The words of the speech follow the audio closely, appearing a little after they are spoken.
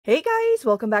Hey guys,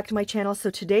 welcome back to my channel. So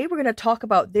today we're going to talk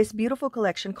about this beautiful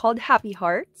collection called Happy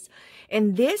Hearts.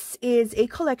 And this is a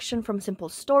collection from Simple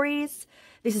Stories.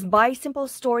 This is by Simple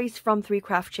Stories from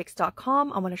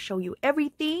 3craftchicks.com. I want to show you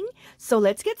everything. So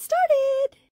let's get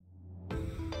started.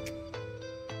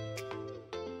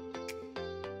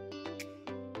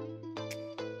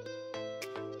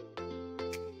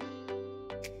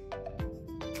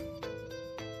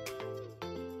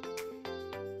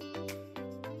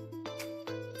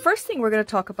 First thing we're going to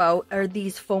talk about are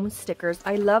these foam stickers.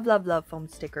 I love foam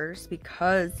stickers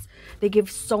because they give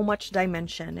so much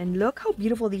dimension. And look how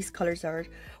beautiful these colors are.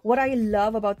 What I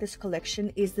love about this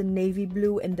collection is the navy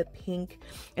blue and the pink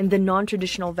and the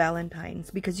non-traditional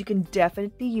Valentines, because you can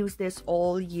definitely use this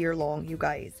all year long, you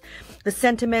guys. The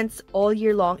sentiments all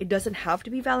year long. It doesn't have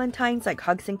to be Valentine's, like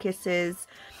hugs and kisses,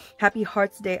 Happy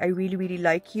Hearts Day, I really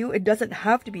like you. It doesn't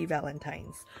have to be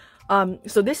Valentine's.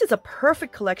 So this is a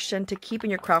perfect collection to keep in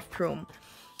your craft room.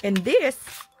 And this,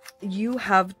 you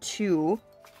have 2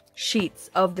 sheets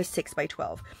of the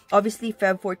 6x12. Obviously,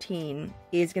 Feb 14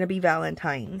 is going to be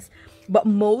Valentine's. But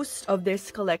most of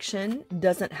this collection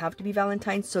doesn't have to be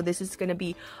Valentine's. So this is going to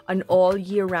be an all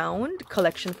year round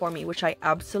collection for me, which I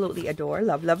absolutely adore.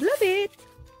 Love it.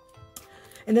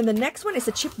 And then the next one is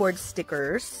the chipboard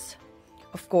stickers.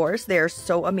 Of course, they're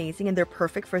so amazing and they're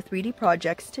perfect for 3D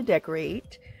projects to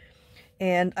decorate.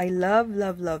 And I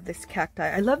love this cacti.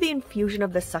 I love the infusion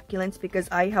of the succulents because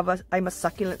I'm a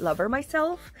succulent lover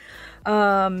myself.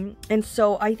 And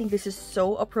so I think this is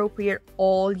so appropriate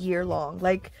all year long.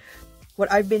 Like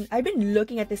what I've been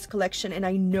looking at this collection, and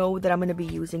I know that I'm going to be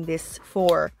using this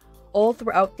for all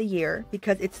throughout the year,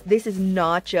 because this is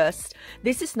not just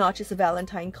a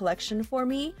Valentine collection for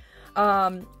me.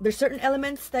 There's certain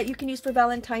elements that you can use for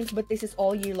Valentine's, but this is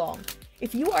all year long.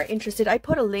 If you are interested, I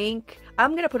put a link.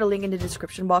 I'm going to put a link in the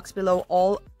description box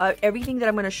below, everything that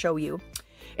I'm going to show you.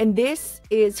 And this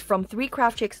is from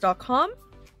 3craftchicks.com.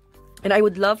 And I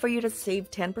would love for you to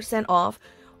save 10% off.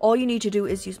 All you need to do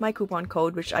is use my coupon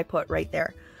code, which I put right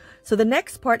there. So the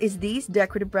next part is these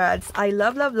decorative brads. I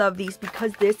love these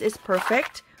because this is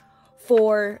perfect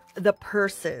for the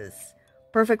purses.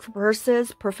 Perfect for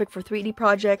purses, perfect for 3D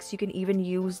projects. You can even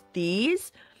use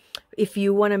these if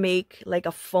you want to make like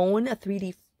a phone, a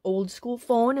 3D old school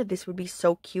phone. This would be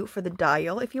so cute for the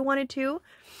dial if you wanted to.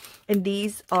 And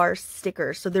these are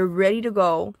stickers, so they're ready to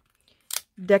go.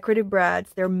 Decorative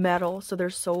brads, they're metal, so they're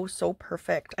so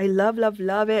perfect. I love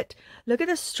it. Look at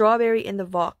the strawberry in the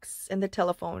Vox and the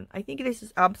telephone. I think this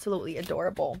is absolutely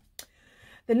adorable.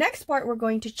 The next part, we're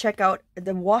going to check out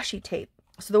the washi tape.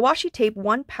 So the washi tape,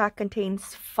 1 pack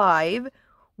contains 5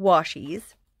 washies.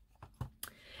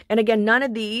 And again, none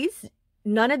of these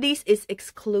is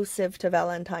exclusive to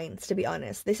Valentine's, to be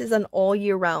honest. This is an all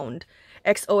year round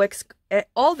XOX,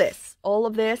 all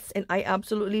of this, and I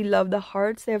absolutely love the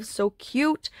hearts. They're so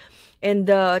cute. And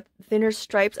the thinner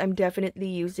stripes I'm definitely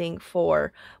using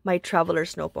for my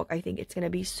traveler's notebook. I think it's going to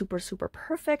be super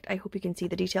perfect. I hope you can see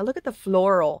the detail. Look at the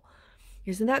floral.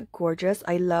 Isn't that gorgeous?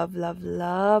 I love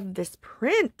this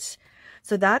print.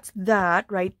 So that's that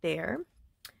right there.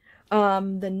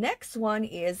 The next one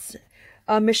is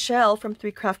Michelle from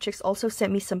 3CraftChicks also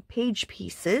sent me some page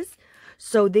pieces.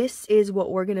 So this is what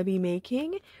we're going to be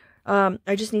making.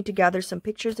 I just need to gather some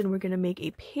pictures and we're going to make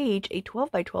a page, a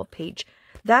 12x12 page.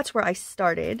 That's where I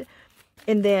started.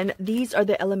 And then these are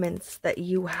the elements that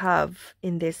you have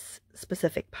in this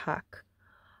specific pack.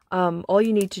 All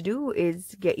you need to do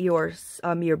is get your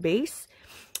base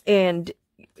and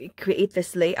create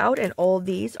this layout, and all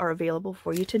these are available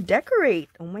for you to decorate.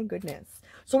 Oh my goodness.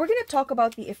 So we're going to talk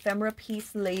about the ephemera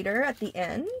piece later at the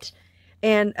end,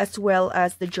 and as well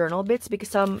as the journal bits, because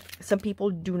some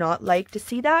people do not like to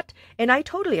see that, and I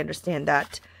totally understand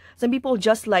that. Some people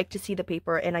just like to see the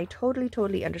paper, and I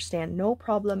totally understand. No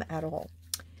problem at all.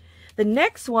 The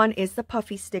next one is the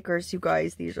puffy stickers, you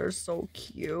guys. These are so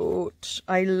cute.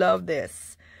 I love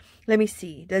this. Let me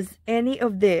see. Does any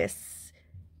of this...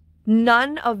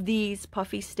 None of these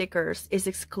puffy stickers is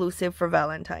exclusive for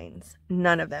Valentine's.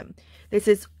 None of them. This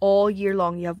is all year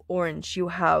long. You have orange, you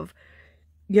have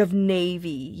navy,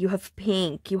 you have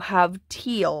pink, you have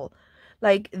teal.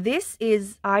 Like, this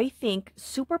is, I think,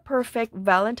 super perfect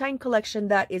Valentine collection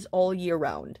that is all year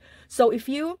round. So if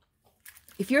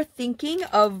you're thinking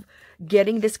of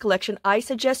getting this collection, I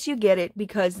suggest you get it,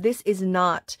 because this is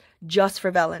not just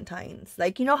for Valentine's.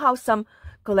 Like, you know how some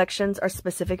collections are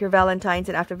specific for Valentine's,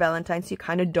 and after Valentine's you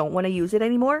kind of don't want to use it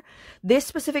anymore? This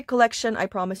specific collection, I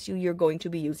promise you, you're going to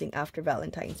be using after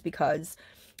Valentine's, because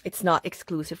it's not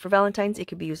exclusive for Valentine's. It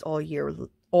could be used all year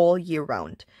all year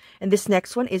round. And this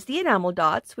next one is the enamel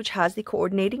dots, which has the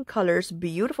coordinating colors,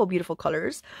 beautiful, beautiful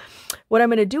colors. What I'm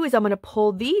going to do is I'm going to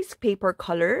pull these paper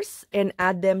colors and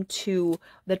add them to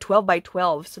the 12 by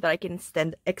 12 so that I can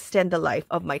extend the life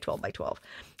of my 12 by 12.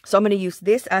 So I'm going to use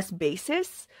this as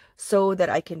basis so that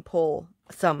I can pull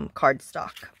some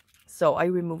cardstock. So I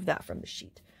remove that from the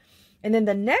sheet. And then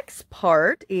the next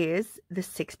part is the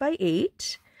 6 by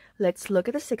 8. Let's look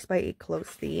at the 6 by 8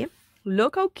 closely.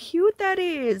 Look how cute that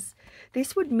is.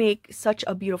 This would make such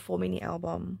a beautiful mini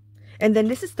album. And then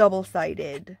this is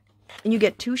double-sided. And you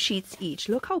get 2 sheets each.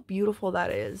 Look how beautiful that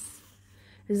is.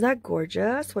 Isn't that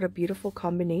gorgeous? What a beautiful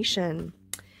combination.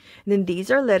 And then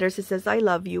these are letters. It says, I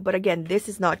love you. But again, this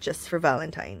is not just for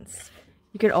Valentine's.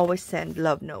 You can always send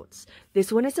love notes.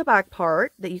 This one is a back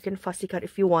part that you can fussy cut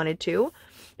if you wanted to.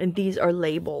 And these are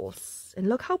labels. And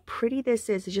look how pretty this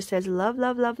is. It just says love,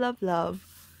 love, love, love, love.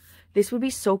 This would be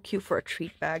so cute for a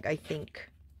treat bag, I think.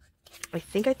 I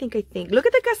think. Look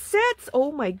at the cassettes.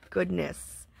 Oh my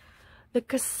goodness. The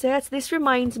cassettes. This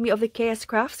reminds me of the KS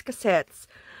Crafts cassettes.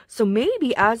 So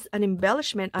maybe as an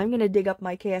embellishment, I'm going to dig up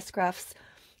my KS Crafts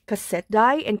cassette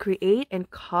die and create and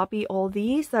copy all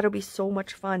these. That'll be so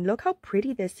much fun. Look how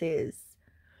pretty this is.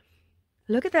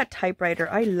 Look at that typewriter.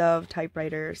 I love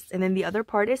typewriters. And then the other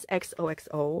part is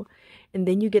XOXO. And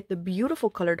then you get the beautiful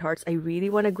colored hearts. I really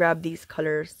want to grab these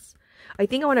colors. I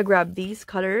think I want to grab these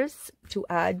colors to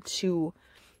add to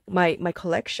my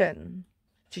collection.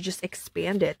 To just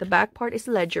expand it. The back part is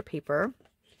ledger paper.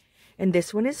 And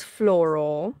this one is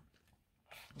floral.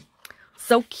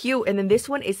 So cute. And then this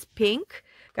one is pink.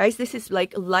 Guys, this is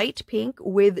like light pink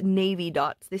with navy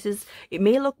dots. It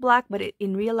may look black, but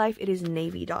in real life, it is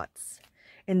navy dots.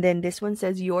 And then this one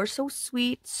says, you're so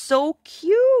sweet, so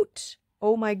cute.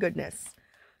 Oh my goodness.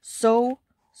 So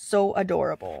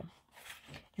adorable.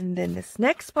 And then this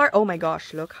next part, oh my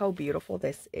gosh, look how beautiful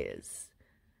this is.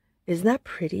 Isn't that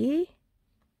pretty?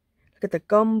 Look at the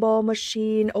gumball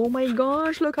machine. Oh my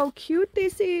gosh, look how cute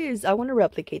this is. I want to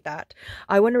replicate that.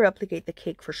 I want to replicate the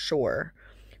cake for sure.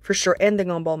 For sure. And the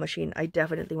gumball machine, I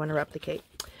definitely want to replicate.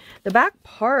 The back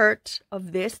part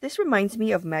of this reminds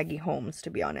me of Maggie Holmes,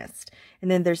 to be honest. And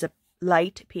then there's a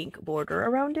light pink border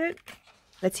around it.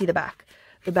 Let's see the back.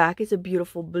 The back is a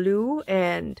beautiful blue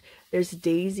and there's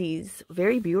daisies.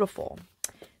 Very beautiful.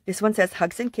 This one says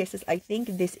Hugs and Kisses. I think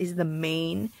this is the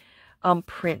main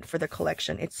print for the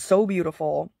collection. It's so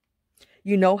beautiful.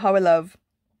 You know how I love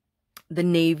the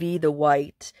navy, the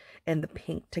white, and the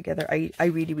pink together. I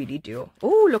really, really do.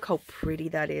 Oh, look how pretty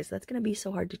that is. That's going to be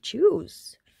so hard to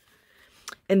choose.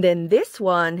 And then this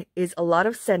one is a lot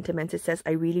of sentiments. It says,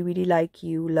 I really, really like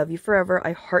you. Love you forever.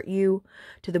 I heart you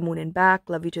to the moon and back.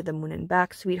 Love you to the moon and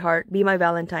back, sweetheart. Be my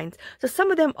Valentine's. So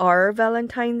some of them are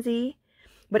Valentine's-y,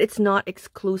 but it's not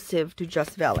exclusive to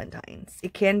just Valentine's.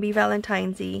 It can be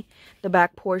Valentine's-y. The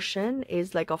back portion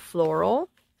is like a floral.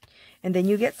 And then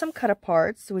you get some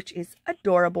cut-aparts, which is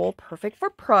adorable. Perfect for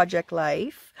project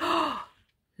life.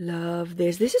 Love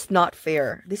this. This is not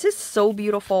fair. This is so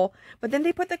beautiful. But then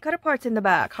they put the cut-aparts in the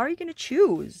back. How are you going to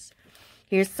choose?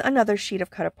 Here's another sheet of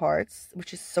cut-aparts,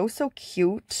 which is so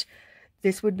cute.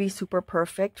 This would be super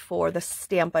perfect for the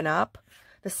Stampin' Up.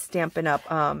 The Stampin' Up,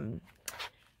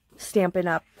 Stamp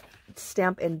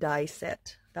and Die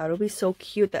set. That'll be so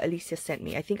cute that Alicia sent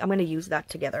me. I think I'm going to use that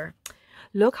together.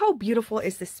 Look how beautiful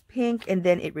is this pink, and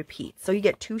then it repeats. So you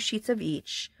get 2 sheets of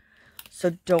each.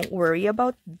 So don't worry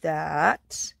about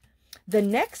that. The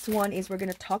next one is we're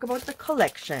going to talk about the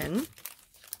collection.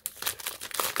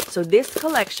 So this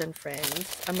collection,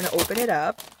 friends, I'm going to open it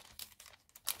up.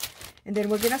 And then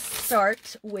we're going to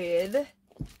start with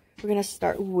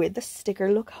the sticker.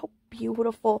 Look how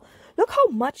beautiful. Look how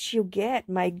much you get.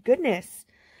 My goodness.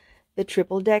 The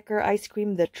triple-decker ice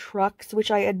cream, the trucks,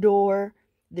 which I adore,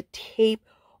 the tape.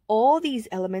 All these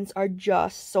elements are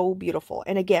just so beautiful.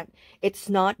 And again, it's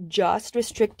not just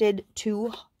restricted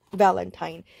to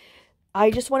Valentine.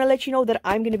 I just want to let you know that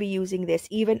I'm going to be using this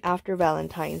even after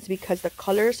Valentine's because the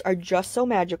colors are just so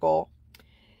magical.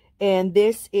 And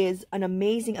this is an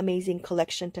amazing, amazing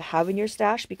collection to have in your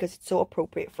stash because it's so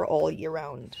appropriate for all year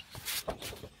round.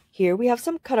 Here we have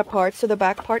some cut-aparts. So the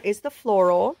back part is the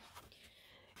floral.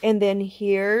 And then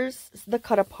here's the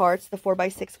cut-aparts, the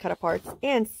 4x6 cut-aparts.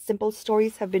 And Simple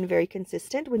Stories have been very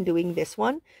consistent when doing this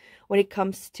one. When it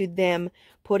comes to them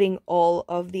putting all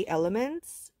of the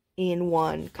elements in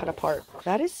one cut-apart.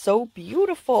 That is so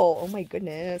beautiful. Oh my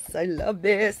goodness. I love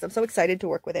this. I'm so excited to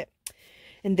work with it.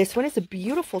 And this one is a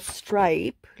beautiful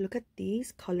stripe. Look at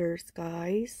these colors,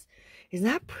 guys. Isn't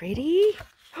that pretty?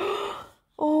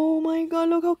 Oh my god,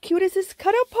 look how cute is this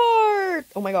cut-apart.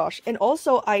 Oh my gosh. And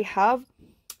also, I have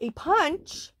a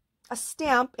punch. a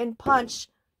stamp and punch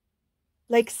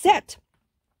like set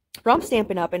from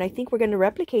Stampin' Up. And I think we're going to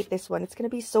replicate this one. It's going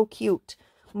to be so cute.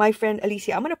 My friend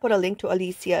Alicia, I'm going to put a link to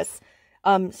Alicia's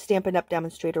Stampin' Up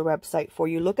demonstrator website for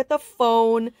you. Look at the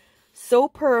phone. So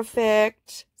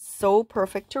perfect. So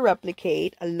perfect to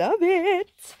replicate. I love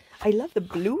it. I love the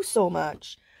blue so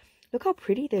much. Look how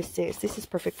pretty this is. This is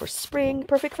perfect for spring.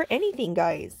 Perfect for anything,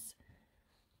 guys.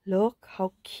 Look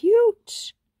how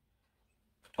cute.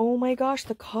 Oh my gosh,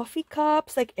 the coffee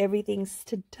cups. Like everything's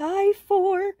to die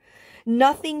for.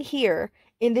 Nothing here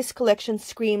in this collection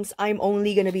screams, I'm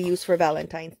only going to be used for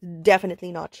Valentine's.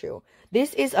 Definitely not true.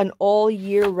 This is an all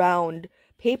year round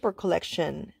paper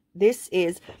collection. This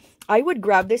is, I would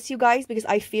grab this, you guys, because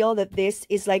I feel that this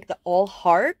is like the all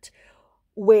heart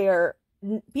where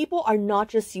people are not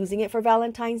just using it for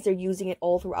Valentine's, they're using it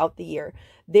all throughout the year.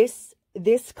 This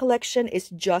collection is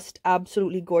just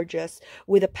absolutely gorgeous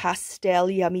with a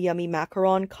pastel yummy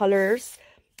macaron colors.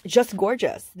 Just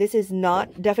gorgeous. This is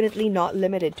definitely not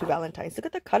limited to Valentine's. Look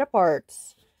at the cut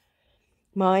aparts.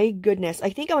 My goodness.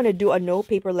 I think I'm going to do a no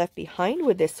paper left behind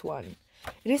with this one.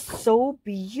 It is so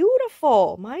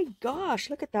beautiful. My gosh,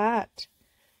 look at that.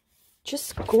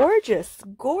 Just gorgeous,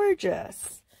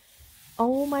 gorgeous.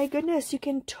 Oh my goodness. You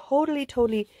can totally,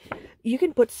 you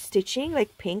can put stitching,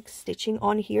 like pink stitching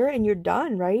on here and you're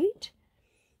done, right?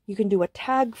 You can do a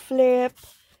tag flip.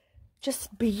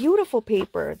 Just beautiful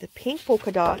paper. The pink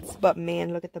polka dots. But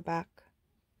man, look at the back.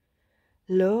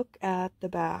 Look at the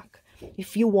back.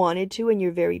 If you wanted to and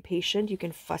you're very patient, you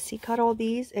can fussy cut all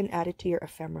these and add it to your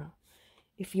ephemera.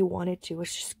 If you wanted to.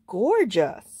 It's just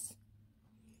gorgeous.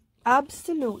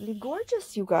 Absolutely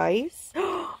gorgeous, you guys.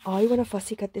 Oh, I want to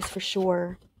fussy cut this for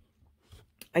sure.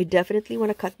 I definitely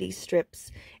want to cut these strips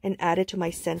and add it to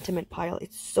my sentiment pile.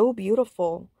 It's so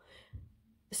beautiful.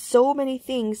 So many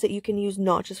things that you can use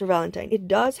not just for Valentine. It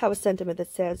does have a sentiment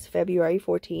that says February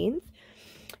 14th.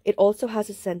 It also has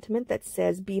a sentiment that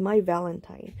says be my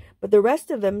Valentine. But the rest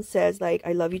of them says like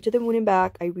I love you to the moon and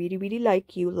back. I really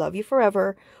like you. Love you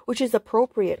forever. Which is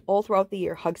appropriate all throughout the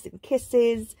year. Hugs and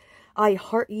kisses. I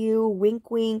heart you.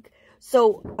 Wink wink.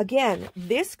 So again,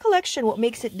 this collection, what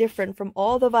makes it different from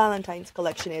all the Valentine's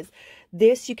collection is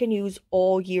this you can use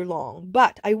all year long.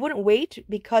 But I wouldn't wait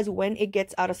because when it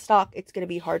gets out of stock, it's going to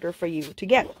be harder for you to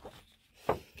get.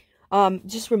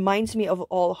 Just reminds me of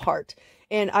All Heart.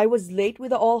 And I was late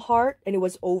with the All Heart and it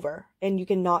was over. And you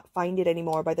cannot find it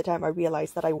anymore by the time I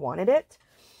realized that I wanted it.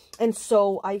 And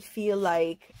so I feel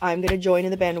like I'm going to join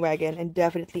in the bandwagon and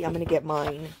definitely I'm going to get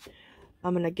mine.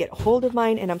 I'm going to get hold of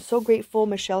mine, and I'm so grateful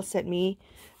Michelle sent me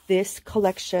this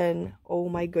collection. Oh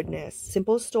my goodness.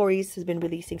 Simple Stories has been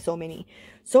releasing so many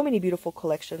beautiful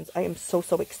collections. I am so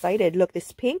excited. Look,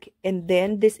 this pink, and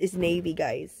then this is navy,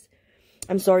 guys.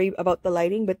 I'm sorry about the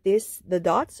lighting, but the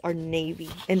dots are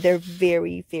navy, and they're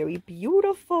very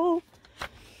beautiful.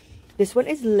 This one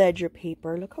is ledger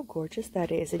paper. Look how gorgeous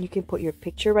that is. And you can put your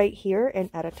picture right here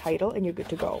and add a title, and you're good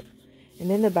to go. And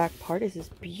then the back part is this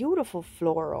beautiful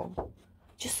floral.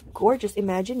 Just gorgeous.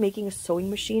 Imagine making a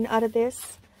sewing machine out of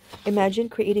this. Imagine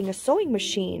creating a sewing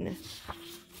machine.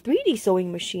 3D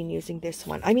sewing machine using this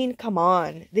one. I mean, come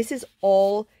on. This is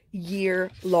all year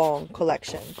long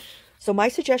collection. So my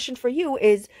suggestion for you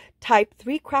is type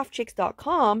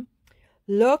 3craftchicks.com.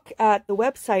 Look at the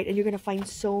website and you're going to find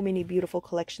so many beautiful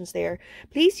collections there.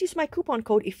 Please use my coupon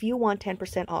code if you want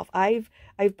 10% off. I've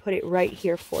put it right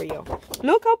here for you.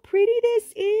 Look how pretty this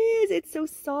is. It's so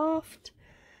soft.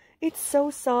 It's so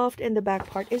soft, and the back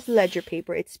part is ledger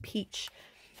paper. It's peach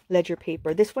ledger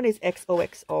paper. This one is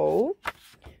XOXO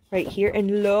right here.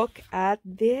 And look at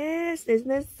this. Isn't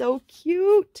this so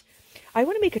cute? I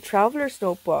want to make a traveler's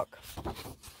notebook.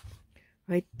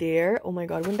 Right there. Oh my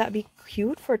god, wouldn't that be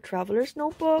cute for a traveler's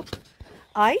notebook?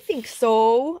 I think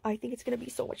so. I think it's going to be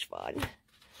so much fun.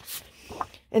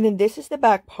 And then this is the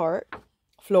back part.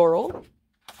 Floral.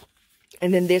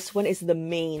 And then this one is the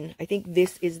main. I think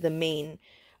this is the main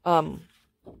kind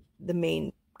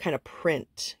of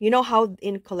print. You know how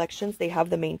in collections they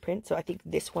have the main print? So I think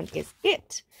this one is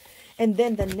it. And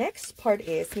then the next part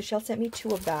is, Michelle sent me 2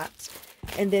 of that.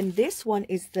 And then this one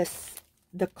is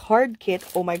the card kit.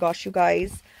 Oh my gosh, you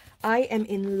guys. I am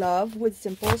in love with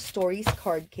Simple Stories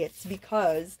card kits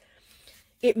because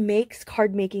it makes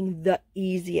card making the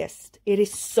easiest. It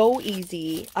is so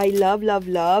easy. I love.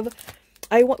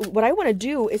 What I want to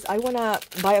do is I want to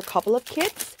buy a couple of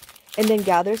kits and then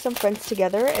gather some friends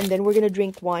together, and then we're going to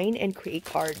drink wine and create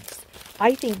cards.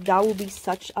 I think that will be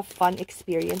such a fun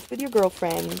experience with your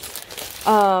girlfriends.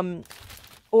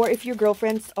 Or if your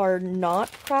girlfriends are not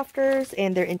crafters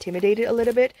and they're intimidated a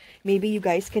little bit, maybe you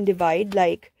guys can divide,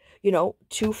 like, you know,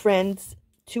 2 friends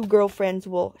two girlfriends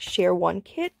will share one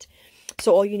kit.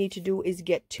 So all you need to do is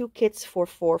get 2 kits for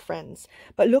 4 friends.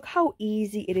 But look how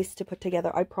easy it is to put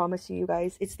together. I promise you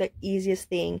guys, it's the easiest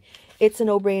thing. It's a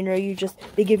no-brainer.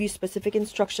 They give you specific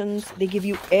instructions. They give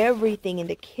you everything in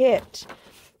the kit.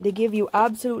 They give you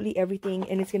absolutely everything,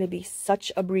 and it's going to be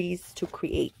such a breeze to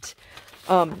create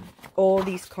all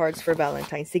these cards for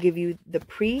Valentine's. They give you the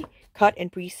pre-cut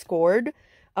and pre-scored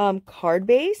card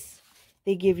base.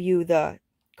 They give you the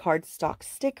cardstock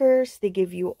stickers. They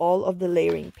give you all of the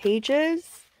layering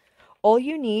pages. All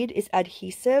you need is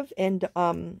adhesive and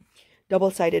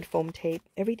double-sided foam tape.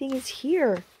 Everything is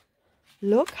here.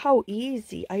 Look how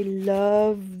easy. I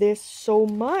love this so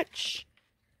much.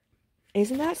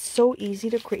 Isn't that so easy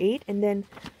to create? And then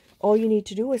all you need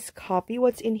to do is copy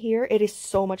what's in here. It is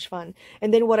so much fun.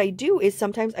 And then what I do is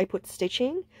sometimes I put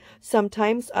stitching.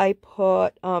 Sometimes I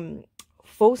put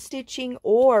faux stitching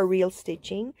or real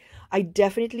stitching. I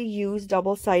definitely use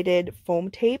double-sided foam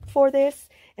tape for this.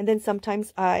 And then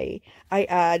sometimes I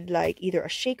add like either a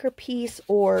shaker piece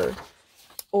or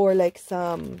like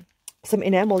some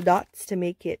enamel dots to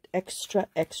make it extra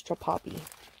poppy.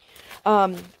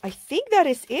 I think that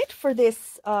is it for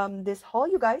this this haul,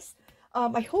 you guys.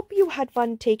 I hope you had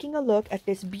fun taking a look at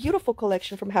this beautiful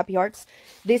collection from Happy Hearts.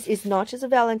 This is not just a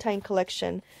Valentine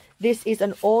collection. This is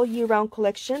an all year round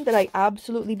collection that I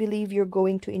absolutely believe you're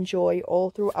going to enjoy all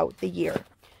throughout the year.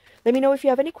 Let me know if you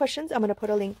have any questions. I'm going to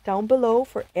put a link down below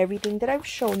for everything that I've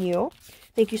shown you.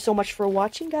 Thank you so much for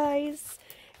watching, guys.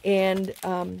 And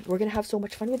we're going to have so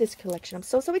much fun with this collection. I'm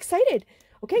so excited.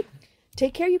 Okay,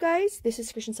 take care, you guys. This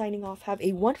is Christian signing off. Have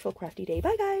a wonderful crafty day.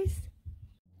 Bye, guys.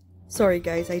 Sorry,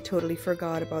 guys. I totally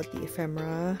forgot about the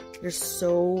ephemera. There's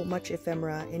so much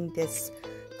ephemera in this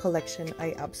collection.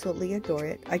 I absolutely adore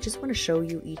it. I just want to show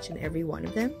you each and every one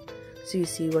of them so you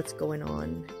see what's going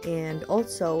on. And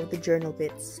also the journal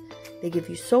bits. They give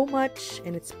you so much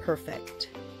and it's perfect.